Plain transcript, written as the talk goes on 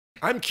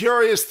I'm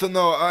curious to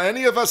know, are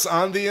any of us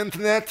on the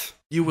internet?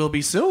 You will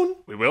be soon.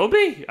 We will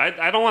be?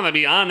 I don't want to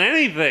be on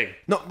anything.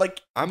 No,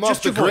 like, I'm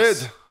just off the your grid.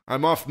 voice.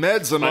 I'm off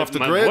meds. I'm off the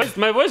grid.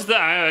 My voice,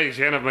 I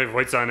can't have my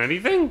voice on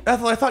anything.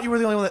 Ethel, I thought you were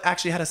the only one that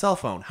actually had a cell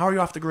phone. How are you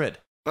off the grid?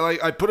 Well,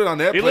 I put it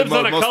on airplane lives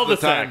mode on a most of the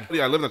cul-de-sac. time.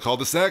 Yeah, I live in a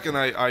cul-de-sac, and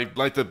I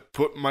like to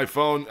put my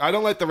phone... I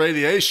don't like the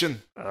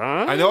radiation.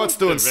 I know it's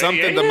doing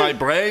something to my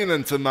brain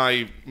and to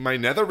my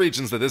nether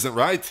regions that isn't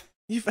right.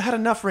 You've had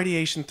enough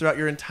radiation throughout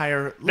your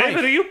entire life.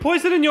 David, are you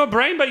poisoning your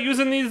brain by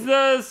using these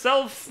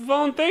cell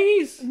phone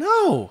thingies?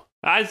 No.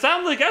 I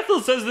sound like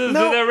Ethel says that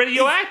No, they're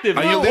radioactive.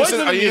 Are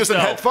you using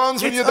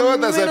headphones when you do it?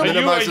 Does that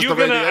minimizes the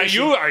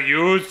radiation? Are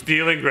you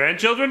stealing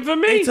grandchildren from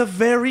me? It's a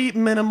very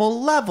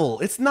minimal level.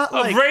 It's not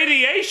like... Of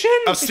radiation?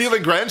 Of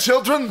stealing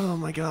grandchildren? Oh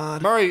my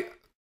god. Murray.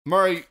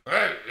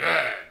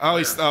 Oh,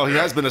 he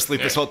has been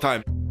asleep this whole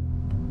time.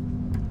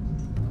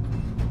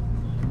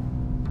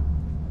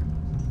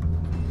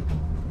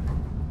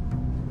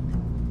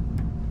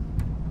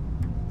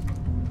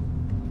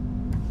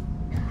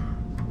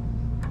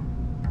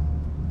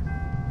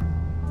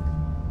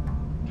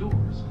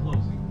 Doors closed.